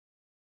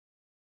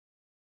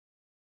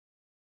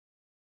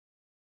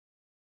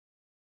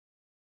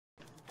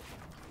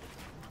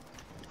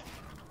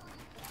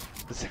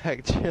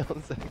Zach, chill,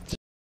 Zach.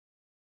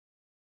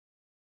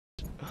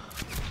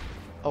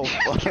 Oh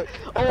fuck.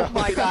 Oh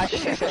my gosh, you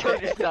just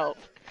killed yourself.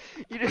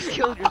 You just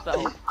killed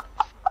yourself.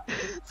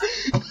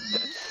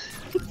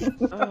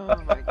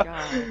 Oh my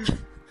god.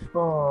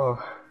 Oh.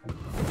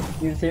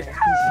 You see?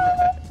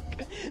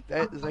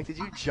 Zach, did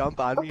you jump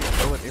on me and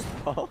throw an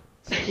impulse?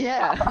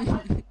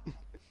 Yeah.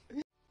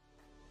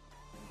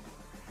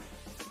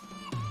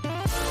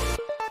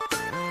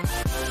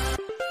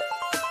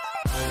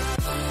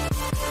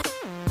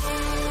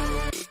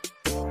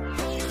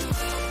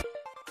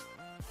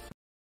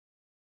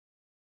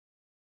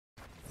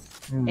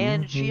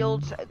 And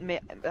shields.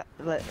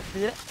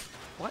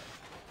 What?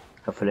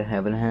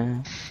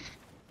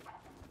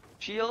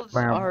 Shields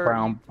are.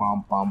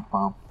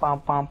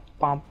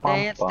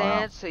 Dance,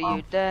 dance, so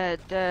you dead.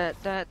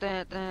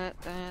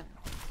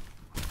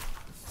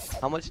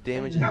 How much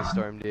damage did the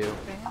storm do?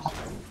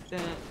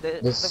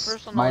 The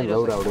first one my only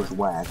does loadout like is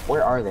whack.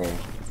 Where are they?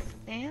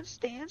 Dance,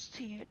 dance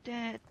to your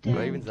dead. Are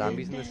there even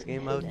zombies in this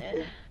game mode?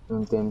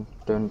 Dun dun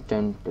dun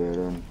dun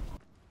dun.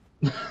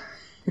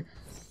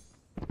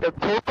 The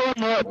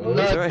coconut Is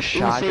there a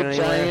shotgun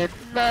anywhere?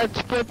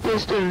 nut, but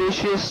this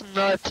delicious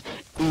nut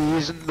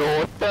is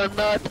not a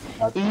nut.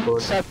 Eat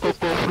that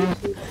cocoa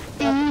fruit.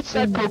 Eat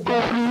that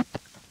cocoa fruit.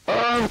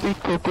 Of the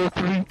cocoa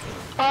tree.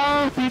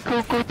 Of the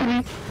cocoa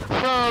tree.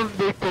 From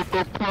the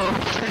cocoa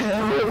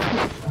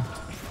plum.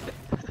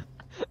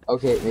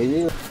 Okay,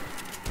 maybe.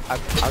 I'm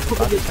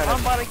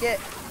about to get.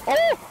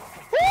 Oh!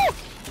 Oh!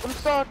 I'm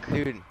stuck.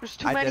 Dude, There's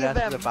too many of I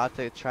them. was about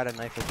to try to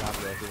knife a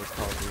zombie like it was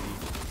Call of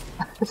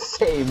Duty.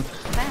 Same.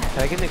 Can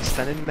I get an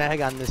extended mag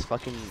on this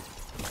fucking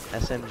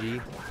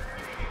SMG?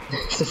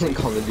 This isn't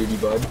Call of Duty,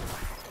 bud.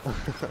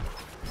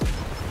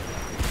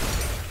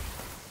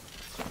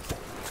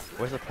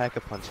 Where's the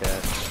pack-a-punch at?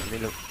 I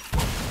mean,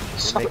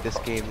 to make this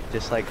game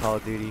just like Call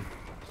of Duty.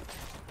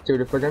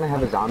 Dude, if we're gonna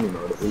have a zombie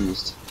mode at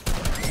least.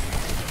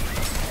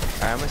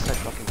 Alright, I'm gonna start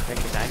fucking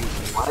cranking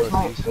 90s. Why is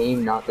my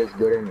aim not this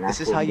good in an This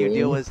is actual how you game?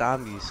 deal with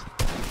zombies.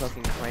 You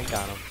fucking crank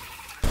on them.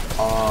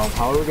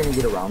 How are we gonna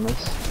get around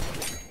this?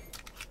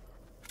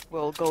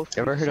 We'll go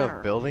through You ever the heard center.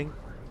 of building?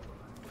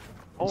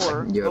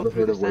 Or You go ever through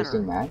heard the of center.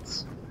 wasting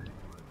mats?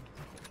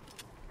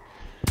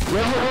 You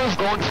ever heard of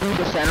going through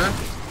the center?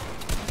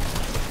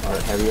 Or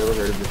have you ever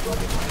heard of this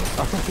weapon?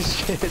 Oh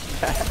shit,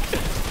 that.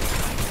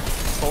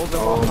 Hold them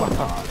Oh all. my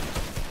god.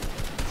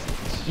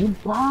 You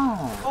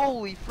bad.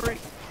 Holy frick.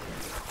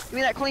 Give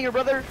me that cleaner,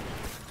 brother.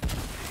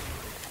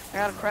 I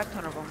got a crap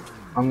ton of them.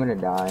 I'm gonna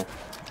die.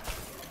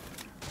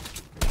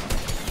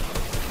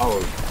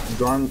 Oh,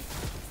 Storm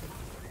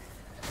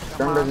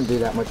doesn't do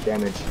that much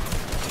damage.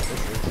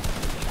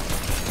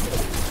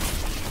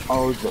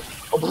 Oh,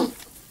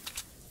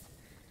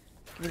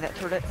 Give me that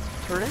turret.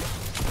 Turret?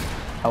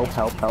 help,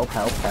 help, help,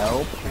 help,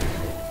 help. This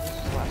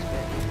is the last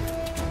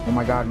bit. Oh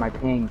my god, my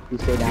ping.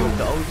 Please stay Dude, down.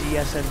 the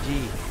OG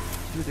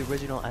SMG. Dude, the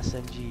original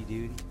SMG,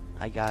 dude.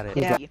 I got it.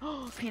 Yeah.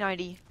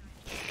 P90.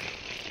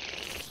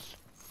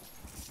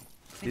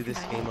 Dude, this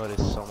game mode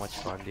is so much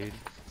fun, dude.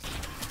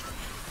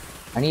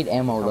 I need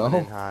ammo Coming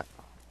in though. hot.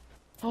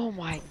 Oh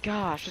my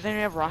gosh. Does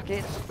anyone have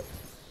rockets?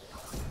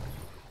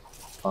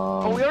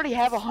 Oh, Oh, we already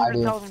have I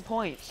 100,000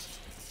 points.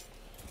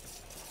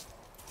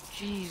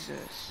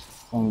 Jesus.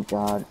 thank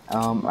god.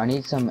 I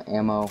need some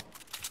ammo.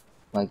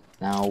 Like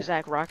now.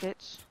 Zach,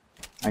 rockets?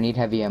 I need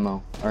heavy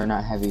ammo. Or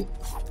not heavy.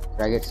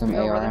 Could I get some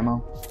Go, AR brother.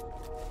 ammo?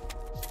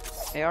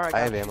 AR, I got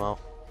have you. ammo.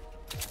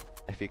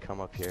 If you come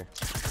up here.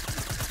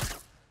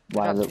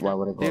 Why would it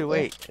go Dude, up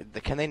wait.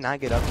 Can they not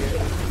get up here?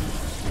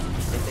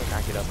 Can they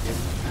not get up here?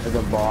 there? There's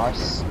a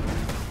boss.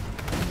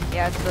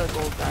 Yeah, it's the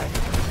gold guy.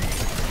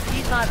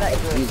 He's not that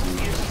good. Easy. You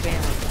just spam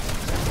him.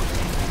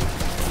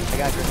 I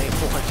got grenade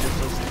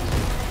launchers.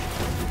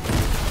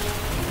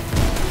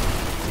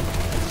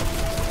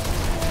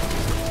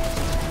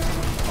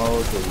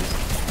 Oh, titties.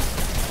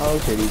 Oh,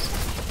 titties.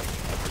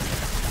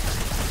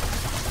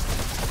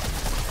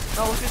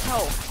 No, look at his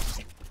health.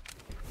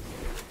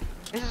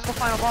 This is the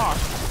final boss.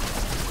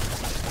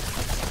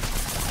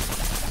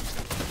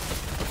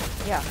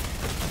 Yeah.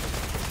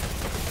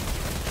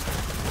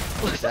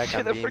 Listen Zach, to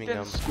I'm the beaming freaking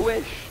him.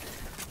 squish.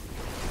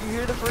 You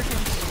hear the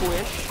freaking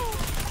squish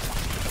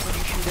when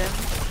you shoot him?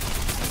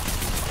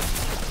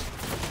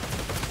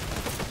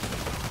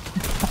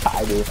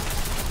 I do.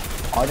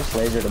 I just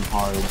lasered him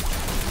hard.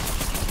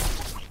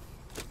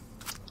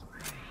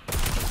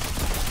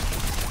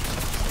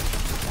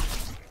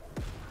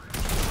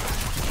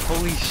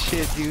 Holy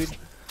shit, dude.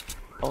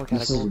 Oh, I got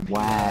This a is gold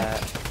whack.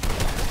 plat.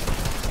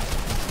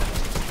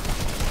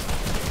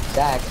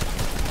 Zach.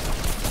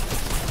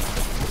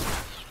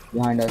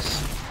 Behind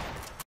us.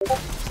 Oh,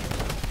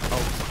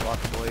 fuck,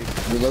 boys.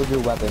 Reload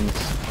your weapons.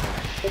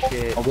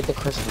 Shit. I'll get the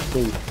crystal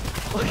too.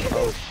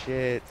 Oh,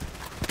 shit.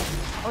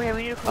 Oh yeah,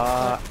 we need to Can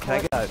I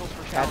get a crystals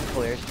for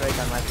tactical challenges.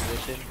 airstrike on my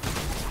position?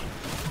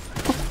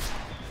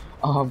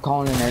 Oh, I'm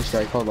calling an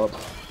airstrike. Hold up.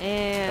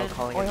 And No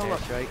calling wait, an hold up.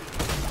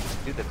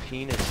 airstrike. Dude, the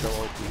peen is so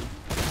OP.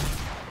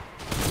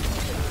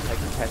 I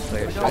can tactical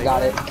airstrike. I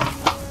got it.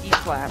 E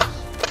claps.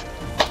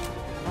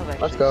 That was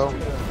Let's actually go.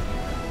 stupid.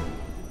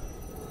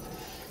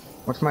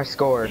 What's my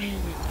score?